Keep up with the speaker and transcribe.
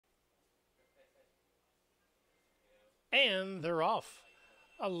And they're off.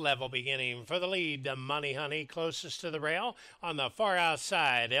 A level beginning for the lead. The Money Honey closest to the rail. On the far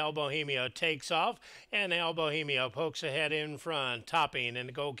outside, El Bohemio takes off, and El Bohemio pokes ahead in front. Topping and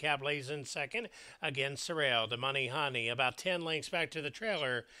the Gold Cap lays in second against the rail. The Money Honey about 10 lengths back to the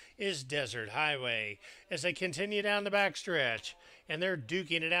trailer is Desert Highway. As they continue down the backstretch, and they're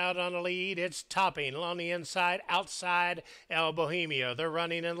duking it out on the lead. It's Topping along the inside, outside El Bohemio. They're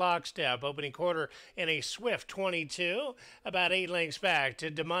running in lockstep, opening quarter in a swift 22, about 8 lengths back to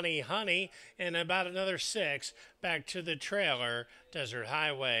the Money Honey, and about another 6 back to the trailer, Desert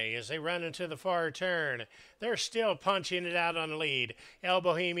Highway. As they run into the far turn, they're still punching it out on the lead. El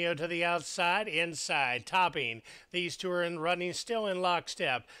Bohemio to the outside, inside, Topping. These two are running still in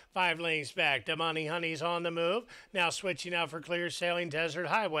lockstep. 5 lengths back. The Money Honey's on the move. Now switching out for clear sailing Desert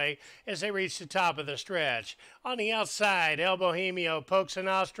Highway as they reach the top of the stretch. On the outside, El Bohemio pokes a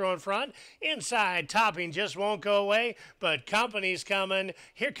nostril in front. Inside, Topping just won't go away, but company's coming.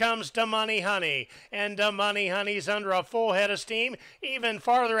 Here comes the Money Honey. And the Money Honey's under a full head of steam. Even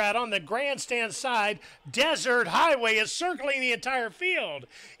farther out on the grandstand side, Desert Highway is circling the entire field.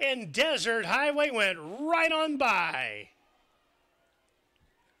 And Desert Highway went right on by.